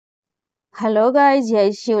Hello guys, here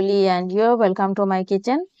is Shuli and you're welcome to my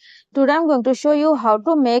kitchen. Today I'm going to show you how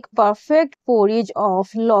to make perfect porridge of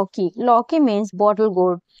Lauki. Lauki means bottle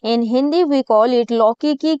gourd. In Hindi we call it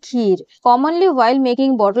Lauki ki kheer. Commonly while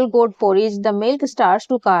making bottle gourd porridge the milk starts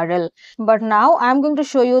to curdle. But now I'm going to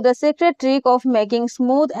show you the secret trick of making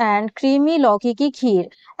smooth and creamy Lauki ki kheer.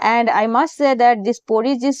 And I must say that this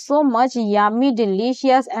porridge is so much yummy,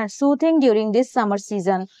 delicious and soothing during this summer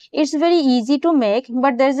season. It's very easy to make,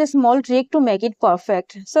 but there's a small trick to make it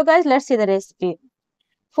perfect. So guys, let's see the recipe.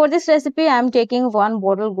 For this recipe, I am taking one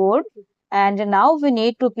bottle gourd and now we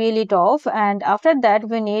need to peel it off, and after that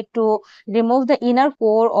we need to remove the inner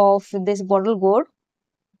core of this bottle gourd.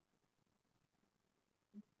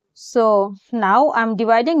 So now I'm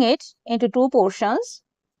dividing it into two portions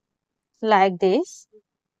like this,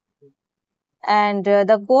 and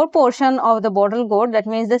the core portion of the bottle gourd, that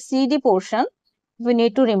means the seedy portion, we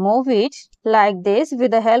need to remove it like this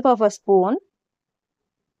with the help of a spoon.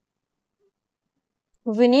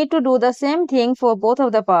 We need to do the same thing for both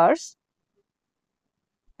of the parts,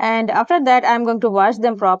 and after that I'm going to wash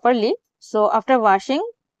them properly. So after washing,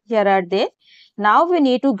 here are they. Now we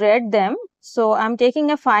need to grate them. So I'm taking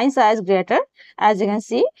a fine size grater. As you can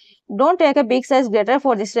see, don't take a big size grater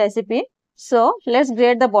for this recipe. So let's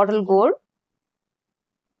grate the bottle gourd.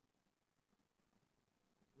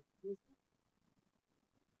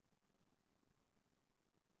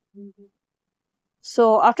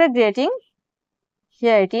 So after grating,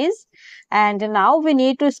 here it is, and now we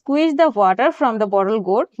need to squeeze the water from the bottle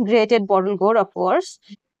gourd, grated bottle gourd of course.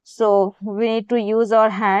 So we need to use our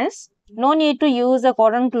hands. No need to use a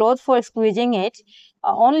cotton cloth for squeezing it.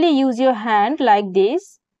 Only use your hand like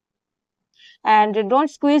this, and don't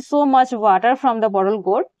squeeze so much water from the bottle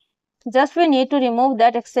gourd. Just we need to remove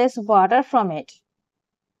that excess water from it.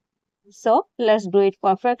 So let's do it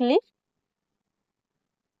perfectly.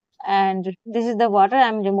 And this is the water I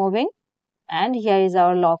am removing. And here is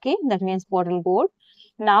our Lauki, that means bottle gourd.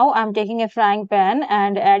 Now I'm taking a frying pan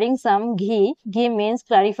and adding some ghee. Ghee means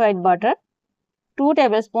clarified butter. 2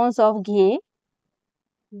 tablespoons of ghee.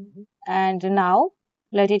 And now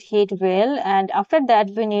let it heat well, and after that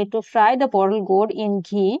we need to fry the bottle gourd in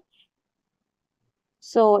ghee.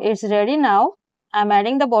 So it's ready now. I'm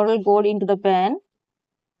adding the bottle gourd into the pan.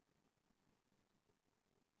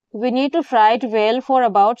 We need to fry it well for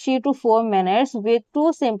about 3 to 4 minutes with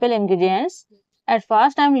two simple ingredients. At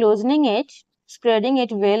first I'm loosening it, spreading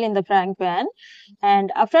it well in the frying pan,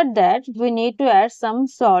 and after that we need to add some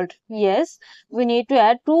salt. Yes, we need to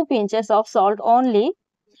add 2 pinches of salt only.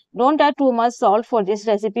 Don't add too much salt for this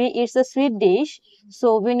recipe. It's a sweet dish,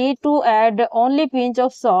 so we need to add only pinch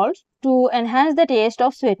of salt to enhance the taste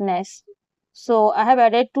of sweetness. So I have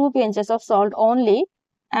added 2 pinches of salt only.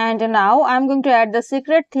 And now I'm going to add the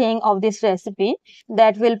secret thing of this recipe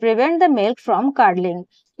that will prevent the milk from curdling.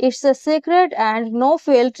 It's a secret and no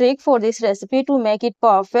fail trick for this recipe to make it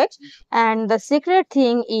perfect. And the secret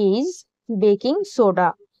thing is baking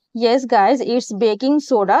soda. Yes guys, it's baking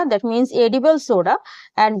soda, that means edible soda,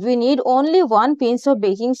 and we need only 1 pinch of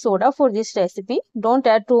baking soda for this recipe. Don't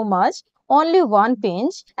add too much, only 1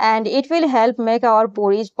 pinch, and it will help make our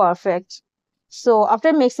porridge perfect. So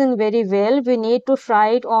after mixing very well, we need to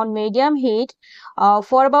fry it on medium heat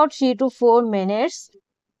for about 3 to 4 minutes,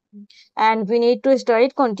 and we need to stir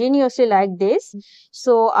it continuously like this.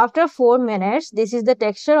 So after 4 minutes, this is the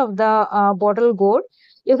texture of the bottle gourd.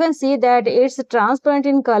 You can see that it's transparent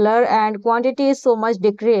in color and quantity is so much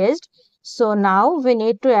decreased. So now we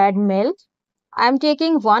need to add milk. I'm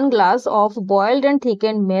taking 1 glass of boiled and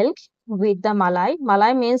thickened milk with the malai.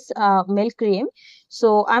 Malai means milk cream.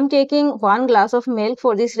 So I'm taking 1 glass of milk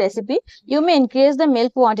for this recipe. You may increase the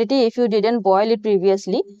milk quantity if you didn't boil it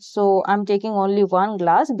previously. So I'm taking only 1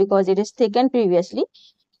 glass because it is thickened previously.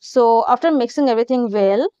 So after mixing everything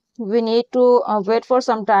well, we need to wait for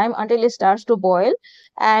some time until it starts to boil,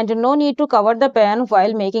 and no need to cover the pan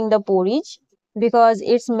while making the porridge because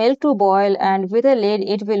it's milk to boil, and with a lid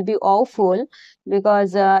it will be awful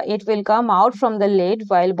because it will come out from the lid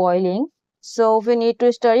while boiling. So we need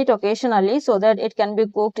to stir it occasionally so that it can be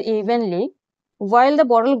cooked evenly. While the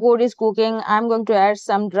bottle gourd is cooking, I'm going to add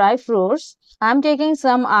some dry fruits. I'm taking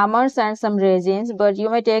some almonds and some raisins, but you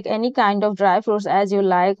may take any kind of dry fruits as you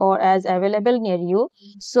like or as available near you.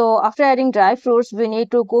 So after adding dry fruits, we need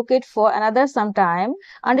to cook it for another some time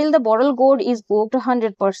until the bottle gourd is cooked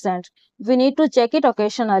 100%. We need to check it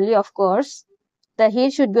occasionally, of course. The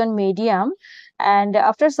heat should be on medium, and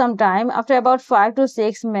after some time, after about 5 to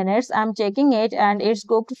 6 minutes, I'm checking it and it's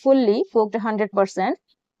cooked fully, cooked 100%.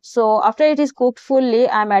 So after it is cooked fully,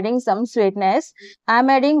 I'm adding some sweetness. I'm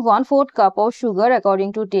adding 1/4 cup of sugar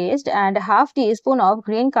according to taste and half teaspoon of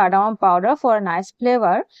green cardamom powder for a nice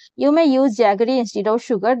flavor. You may use jaggery instead of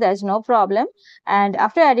sugar, there's no problem. And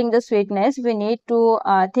after adding the sweetness, we need to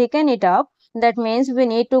thicken it up. That means we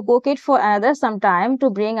need to cook it for another some time to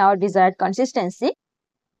bring our desired consistency.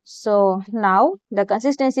 So now the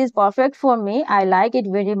consistency is perfect for me. I like it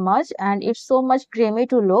very much and it's so much creamy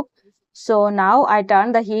to look. So now I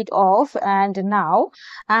turn the heat off and now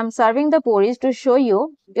I'm serving the porridge to show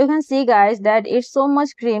you. You can see guys that it's so much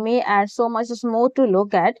creamy and so much smooth to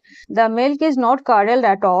look at. The milk is not curdled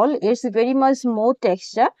at all. It's very much smooth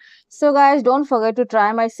texture. So guys, don't forget to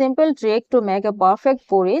try my simple trick to make a perfect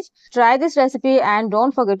porridge. Try this recipe and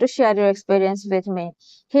don't forget to share your experience with me.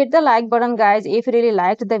 Hit the like button guys if you really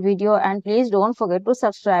liked the video and please don't forget to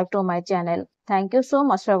subscribe to my channel. Thank you so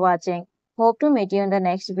much for watching. Hope to meet you in the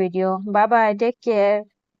next video. Bye bye. Take care.